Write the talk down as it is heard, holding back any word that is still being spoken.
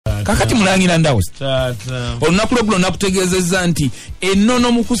kakati mulangira ndawose olunaku lweggulo nakutegeezezza nti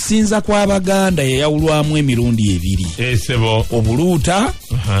ennono mu kusinza kw'Abaganda yayawulwamu emirundi ebiri obuluuta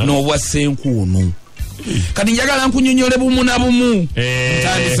n'obwa ssenkuunu. Kati njagala nkunyonyole bumu na bumu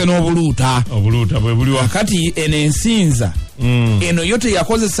ntandise n'obuluuta bwe buliwa kati eno ensinza eno yo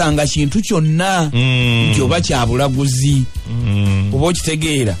teyakozesanga kintu kyonna nti oba kya bulaguzi oba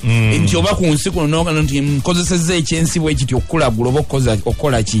okitegeera nti oba ku nsi kuno nti nkozesezza ekyensi bwe kiti okukulagula oba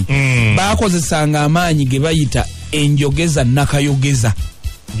okukola ki baakozesanga amaanyi ge bayita enjogeza nakayogeza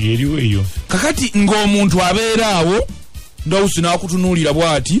eriwo eyo. kakati ng'omuntu abeera awo ndawusi n'akutunuulira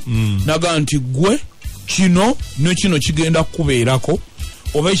bw'ati naga nti gwe kino ne kino kigenda kukubeerako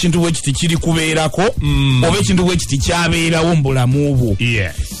oba ekintu bwe kiti kiri kubeerako oba ekintu bwe kiti kyabeerawo mu bulamu bwo.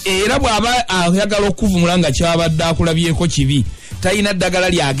 Era bw'aba ayagala okuvumula nga kyabadde akulabyeko kibi talina ddagala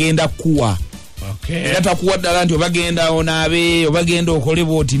lyagenda kukuwa. Era takuwa ddala nti obagenda onaabe obagenda okole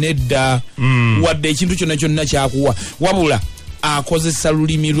bw'oti nedda wadde ekintu kyonna kyonna kyakuwa wabula akozesa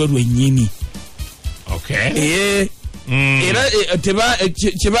lulimi lwe lwennyini. Era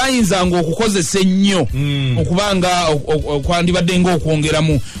kyebayinzanga okukozesa ennyo okubanga okwandibadde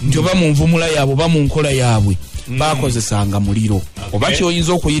ng'okwongeramu nti oba mu nvumula yaabwe oba mu nkola yaabwe bakozesanga muliro oba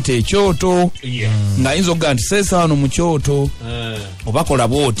kyoyinza okuyita ekyoto ng'ayinza okugaa nti seesa wano mu kyoto oba kola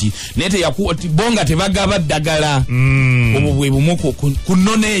bw'oti naye bonga tebagaba ddagala obwo bwe bumu ku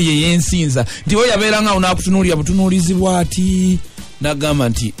nnono eyo ey'ensinza nti we yabeeranga awo n'akutunuulira butunuulizibwa ati n'agamba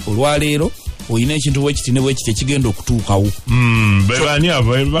nti olwaleero oyina ekintu bwe kiti ne bwe kiti ekigenda okutuukawo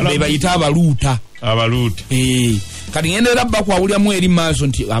be bayita abaluuta. Kati ngenda era bakwawuliramu eri maaso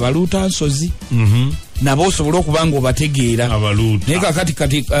nti abaluuta nsozi nabo osobola okuba nga obategeera naye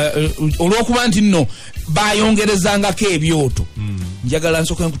kakati olw'okuba nti nno bayongerezangako ebyoto njagala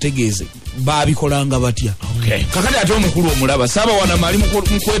nsooka nkutegeeze babikolanga batya. Kakati ate omukulu omulaba saaba wanama ali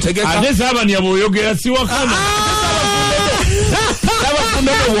mukwetegeka ate saaba nyabo oyogera siwakana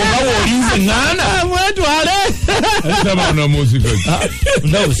ndoto woba wolinze ngana mwetwale saaba na muzika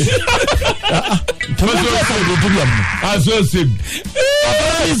ndawusi asosib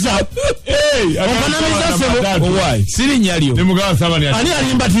siri nyalio ani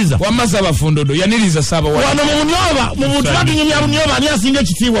alimbatiza wamasa bafundodo yaniriza saba wano mu Bunyoba mu butatu nyumya Bunyoba ani asinga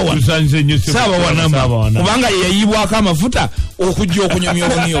ekitiibwa wano saba wanamba kubanga yayibwako amafuta okujja okunyumya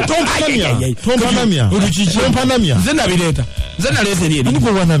Bunyoba tompanamya nze nabireeta nze naleeta eri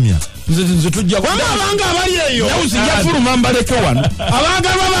niko wanamya nze tujja abanga abali eyo nawusijja fuluma mbaleke wano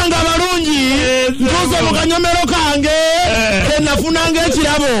abagalwa bange abalungi ntuuse mu kanyomero kange kenafunanga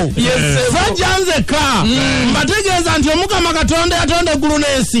ekirabo sajja nzekka mbategeeza nti Omukama Katonda yatonda eggulu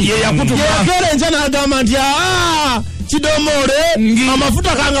n'ensi yeyakeera enkya n'agamba nti kidomore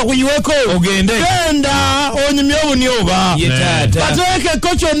amafuta kanga kuyiweko ogende genda onyumye Obunyoba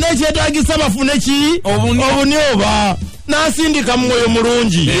bateekeko kyonna ekyetaagisa bafune ki Obunyoba nasindika mwoyo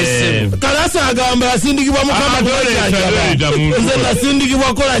mulungi Kalasa agamba yasindikibwa Mukama Katonda nze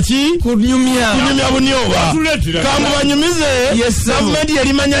nasindikibwa kola ki kunyumya Bunyoba kambu banyumize gavumenti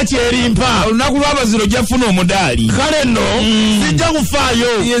yerimanya kyerimpa olunaku lw'abaziro jafuna omudaali kale nno sijja kufaayo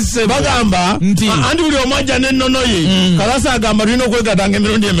bagamba andi buli omwajja n'ennono ye Kalasa agamba tulina okwegatanga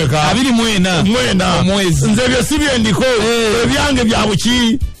emirundi emeka 24 omwezi nze byo si byendiko ebyange bya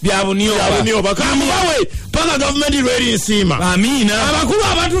buki bya Bunyoba kambu bawe paka gavumenti lweri nsiima amiina abakulu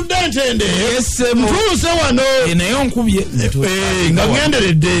abatudde ntende ntuuse wano naye onkubye nga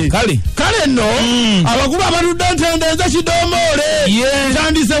ngenderedde kale nno abakulu abatudde ntende nze kidomole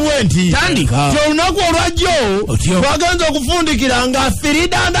tandise bwenti olunaku olwajjo twagenza okufundikira nga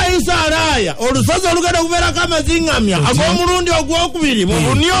Firidanda Isaaraya olusozi olugenda okubeerako amaziŋŋamya ag'omulundi ogwokubiri mu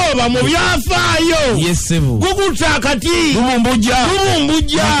Bunyoba mu byafaayo gukutte akati lubumbujja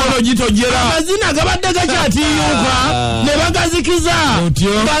amazina gabadde gakyatiyuka ne bagazikiza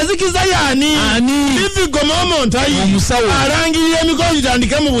bazikiza yani Livi Gomomo ntayi alangirira emikolo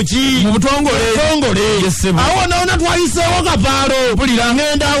gitandike mu buki mu butongole awo naona twayiseewo kapaalo mpulira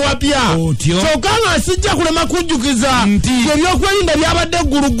ngenda awapya kyokka nga sijja kulema kujjukiza ebyokwerinda byabadde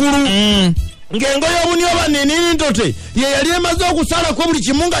eggulugulu ng'engo y'Obunyoba nenini ntote ye yali emaze okusalako buli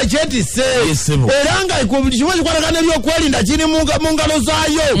kimu nga kyetisse era nga buli kimu ekikwatagana ebyokwerinda kiri mu ngalo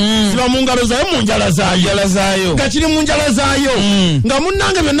zaayo siba mu ngalo zaayo mu njala zaayo nga kiri mu njala zaayo nga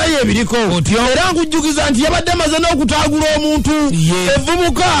munnange byonna yeebiriko era nkujjukiza nti yabadde maze n'okutaagula omuntu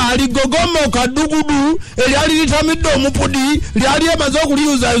evvubuka ligogomo kaddugudu eryali litamidde omupudi lyali emaze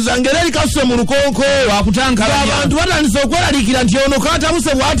okuliyuzayuza ng'era likasuse mu lukonko abantu batandise okweraliikira nti ono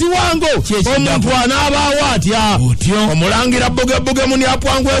kaatabuse bw'ati wango omuntu anaabawo atya omulangira Bugebuge muni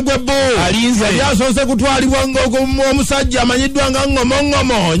apwangwe gwebbo alinze yasoose kutwalibwa omusajja amanyiddwa nga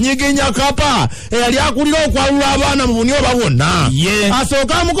Ngomo Nyiginya Kapa eyali akulira okwalula abaana mu Bunyoba bwonna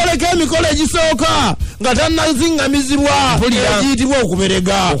asooka amukoleko emikolo egisooka nga tannazingamizibwa egiyitibwa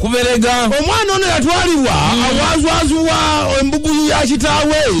okuberega omwana ono yatwalibwa awaazwazuwa embuguyu ya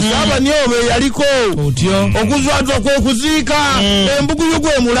kitaawe Ssabanyoba eyaliko okuzwatwa kwe kuziika embuguyu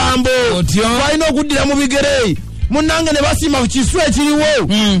gwe mulambo balina okuddira mu bigere munnange ne basima ku kiswa ekiriwo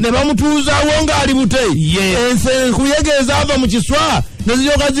ne bamutuuzaawo ng'ali bute enkuyegeeza ava mu kiswa ne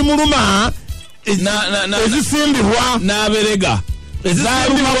ziryoka zimuluma ezisimbibwa n'aberega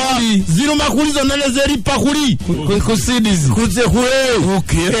ziruma kuli zonna nezerippa kuli ku CDs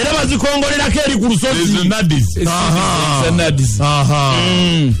era bazikongolerako eri ku lusozi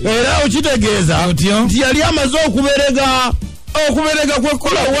era okitegeeza nti yali amaze okuberega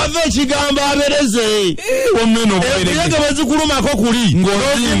kwekola wava ekigambo abereze ebiyege bwezikulumako kuli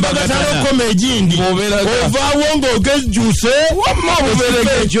ng'ozimbagatalokkoma egindi ovaawo ng'ogejjuse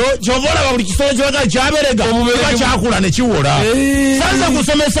ekyo kyova olaba buli kisolo kyoga kyaberega kiba kyakula ne kiwola sanza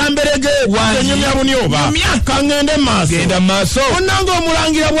kusomesa mberege enyumya Bunyoba kaŋŋende mu maaso munnanga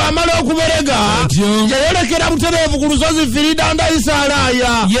omulangira bw'amala okuberega yayolekera butereevu ku lusozi Firidanda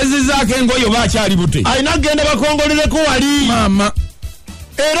Isaalaaya yezizaako engoye oba akyali bute alina kgenda bakongolireko wali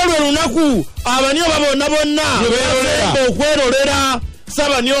era lwe lunaku Abanyoba bonna okwerolera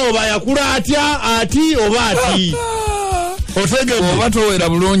Ssabanyoba yakula atya ati oba ati otegedde oba towera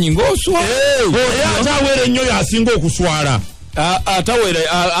bulungi ng'oswa ate aweera ennyo yasinga okuswala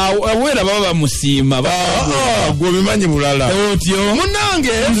awera baba bamusiima gwe bimanyi bulala otyo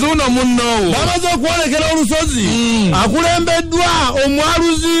munnange nzuno munnowo bamaze okwolekera olusozi akulembeddwa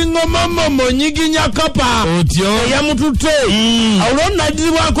omwaluzi Ngomo Nyiginya Kapa eyamututte awulo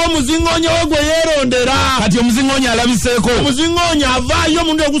nnaddiribwako omuzingoonyo we gwe yeerondera kati omuzingoonyo alabiseeko omuzingoonyo avaayo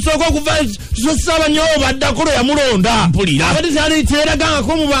omuntu okusooka okuva Ssabanyoba addako lwe yamulonda abadde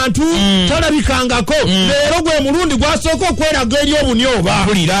teeragangako mu bantu talabikangako leero gwe mulundi gwasooka okweraga eri Obunyoba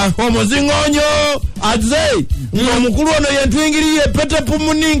omuzingoonyo azze ng'omukulu ono yentwingiriye Petepu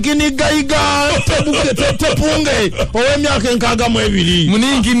Muninkini Gayiga Tepunge ow'emyaka 62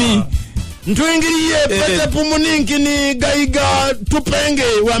 Muninkini ntwingiriye Petepu Muninkini Gayiga Tupenge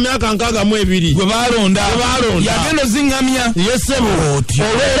wa myaka 62 gwe balonda yagenda ozingamya yesebo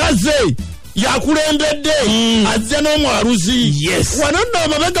olwera ze yakulembedde azze n'omwaluzi wano nno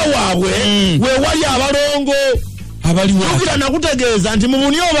amabega waabwe weewali abalongo abaliwakira nakutegeeza nti mu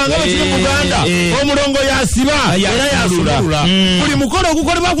Bunyoba nga bwe kiri Buganda omulongo yasiba era yasulula buli mukolo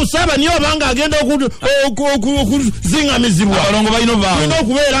ogukolebwa ku Ssabanyoba ng'agenda okuzingamizibwa abalongo balina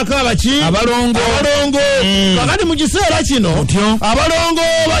okubeerako abalongo kakati mu kiseera kino abalongo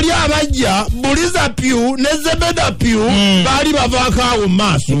bali abajja Buliza Pyu ne Zebeda Pyu baali bavaako awo mu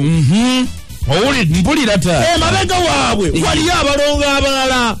maaso mpulira mabega waabwe waliyo abalongo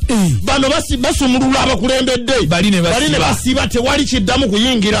abalala bano basumulula abakulembedde bali ne basiba tewali kiddamu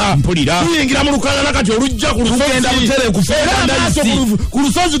kuyingira tuyingira mu lukalala kati olujja ku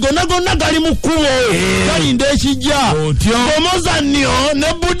lusozi gonna gali mu kkubo galinda ekijja Gomoza nnyo ne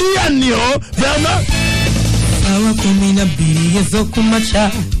Budiya nnyo sawa 12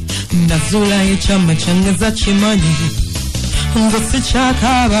 ez'okumakya nazuula ekyama kyange zakimanyi ngo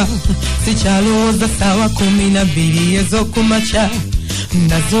sikyakaaba sikyalowooza sawa 12 ez'okumakya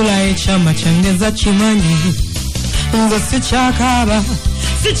nazuula ekyama kyange zakimanyi ngo sikyakaaba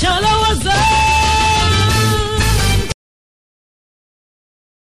sikyalowooza